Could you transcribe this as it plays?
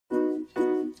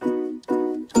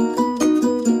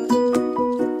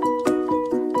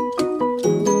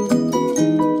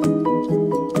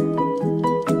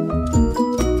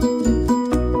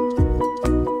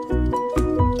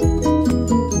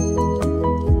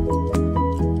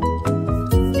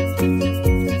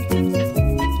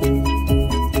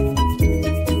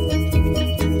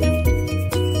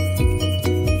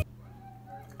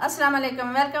अस्सलाम वालेकुम,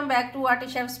 welcome back to arty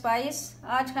chef spice.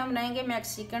 आज हम बनाएंगे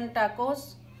मैक्सिकन टाकोस।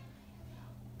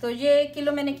 तो ये 1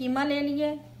 किलो मैंने कीमा ले लिया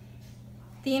है।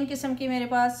 3 किस्म की मेरे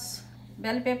पास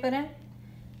बेल पेपर है,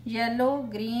 येलो,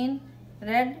 ग्रीन,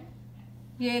 रेड।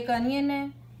 ये एक अनियन है,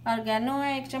 ऑर्गेनो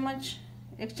है 1 चम्मच,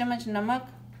 1 चम्मच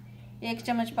नमक, 1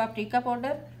 चम्मच पापरिका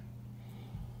पाउडर,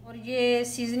 और ये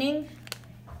सीजनिंग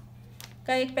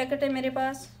का 1 पैकेट है मेरे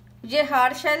पास। ये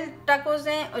हार्ड शेल टाकोस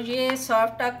हैं और ये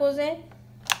सॉफ्ट टाकोस हैं।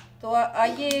 तो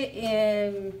आइए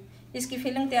इसकी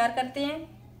फिलिंग तैयार करते हैं।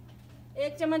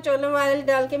 1 चम्मच ऑलिव ऑयल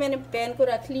डाल के मैंने पैन को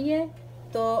रख ली है।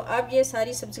 तो अब ये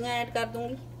सारी सब्जियां ऐड कर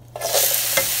दूंगी।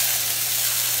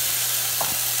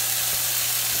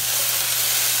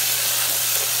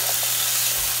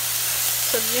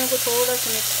 सब्जियों को थोड़ा सा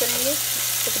मिक्स करेंगे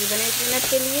तकरीबन 1 मिनट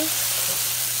के लिए।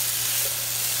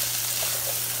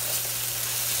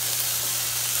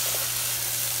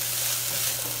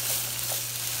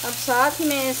 अब साथ ही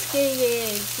मैं इसके ये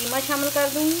कीमा शामिल कर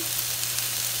दूंगी।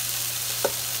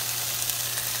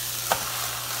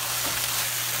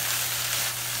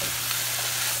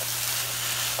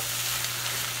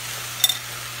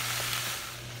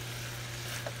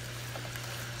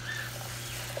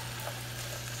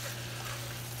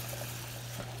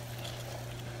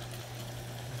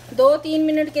 दो 3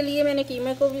 मिनट के लिए मैंने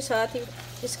कीमे को भी साथ ही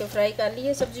इसके फ्राई कर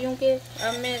लिए सब्जियों के।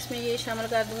 अब मैं इसमें ये शामिल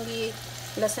कर दूंगी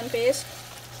लहसुन पेस्ट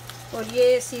और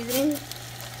ये सीजनिंग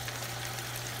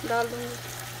डाल दूंगी।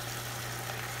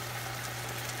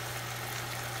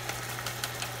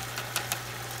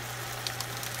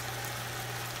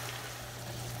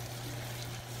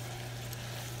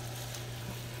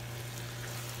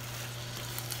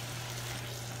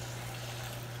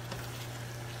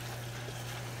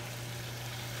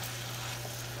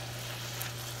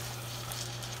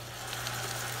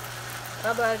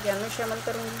 अब ऑर्गेनो शामिल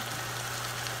करूंगी,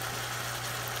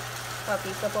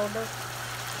 पापरिका पाउडर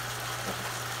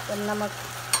और नमक।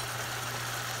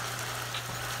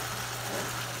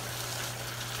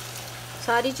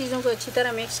 सारी चीज़ों को अच्छी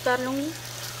तरह मिक्स कर लूँगी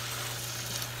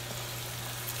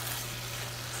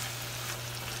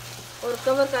और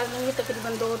कवर कर दूँगी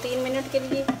तकरीबन 2-3 मिनट के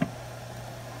लिए।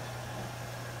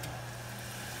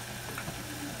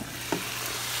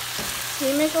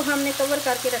 कीमे को हमने कवर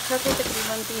करके रखा था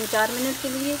तकरीबन 3-4 मिनट के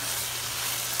लिए।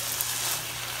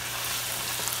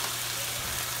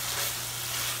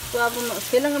 तो अब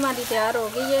फिलिंग हमारी तैयार हो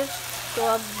गई है। तो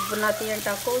अब बनाते हैं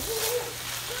टाकोस।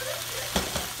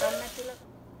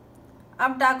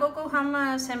 अब टाको को हम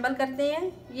असेंबल करते हैं।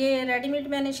 ये रेडीमेड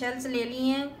मैंने शेल्स ले ली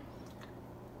हैं।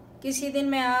 किसी दिन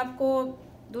मैं आपको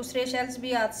दूसरे शेल्स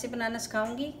भी हाथ से बनाना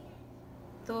सिखाऊंगी।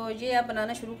 तो ये आप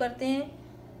बनाना शुरू करते हैं।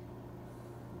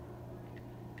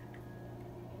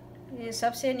 ये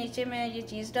सबसे नीचे मैं ये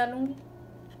चीज़ डालूंगी,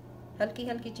 हल्की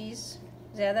हल्की चीज़,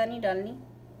 ज़्यादा नहीं डालनी।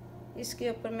 इसके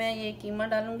ऊपर मैं ये कीमा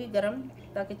डालूंगी गरम,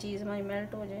 ताकि चीज़ हमारी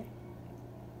मेल्ट हो जाए।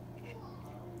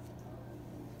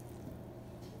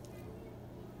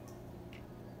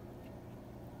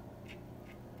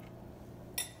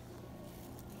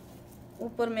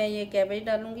 ऊपर मैं ये कैबेज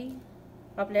डालूंगी।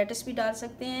 आप लेटस भी डाल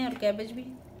सकते हैं और कैबेज भी।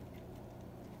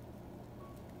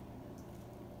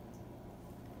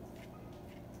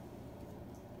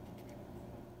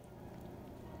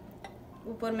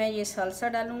 ऊपर मैं ये सालसा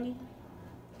डालूंगी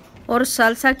और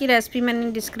सालसा की रेसिपी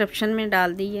मैंने डिस्क्रिप्शन में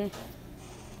डाल दी है।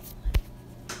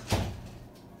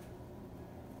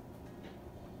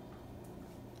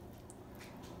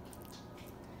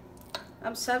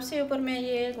 अब सबसे ऊपर मैं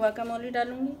ये गुआकामोली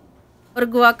डालूंगी और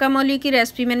गुआकामोली की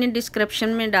रेसिपी मैंने डिस्क्रिप्शन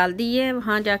में डाल दी है,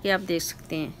 वहाँ जाके आप देख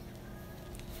सकते हैं।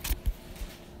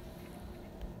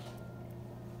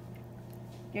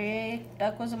 ये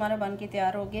टाकोस हमारा बन के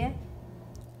तैयार हो गया है।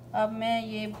 अब मैं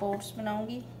ये बोट्स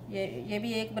बनाऊंगी। ये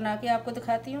भी एक बना के आपको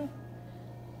दिखाती हूँ,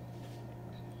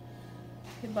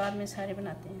 फिर बाद में सारे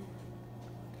बनाते हैं।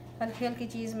 हल्की हल्की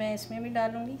चीज़ मैं इसमें भी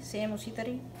डालूंगी, सेम उसी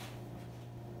तरह।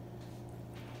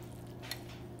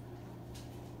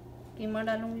 कीमा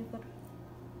डालूंगी ऊपर,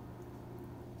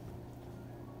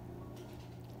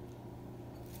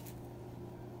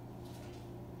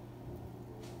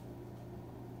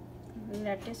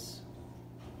 लेटिस,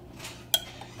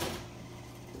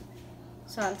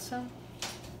 सालसा,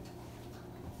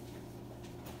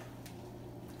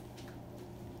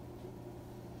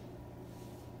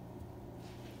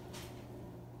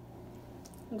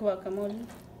 गुआकामोली,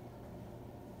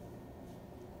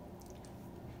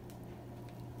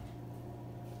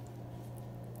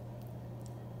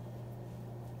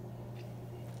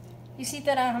 इसी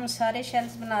तरह हम सारे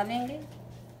शेल्स बना लेंगे।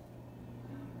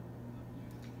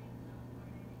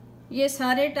 ये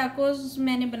सारे टाकोस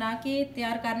मैंने बना के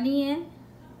तैयार कर लिए हैं।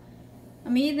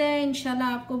 उम्मीद है इंशाल्लाह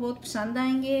आपको बहुत पसंद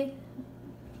आएंगे।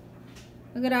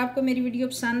 अगर आपको मेरी वीडियो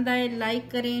पसंद आए लाइक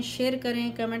करें, शेयर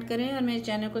करें, कमेंट करें और मेरे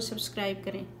चैनल को सब्सक्राइब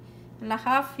करें। अल्लाह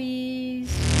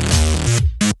हाफिज़।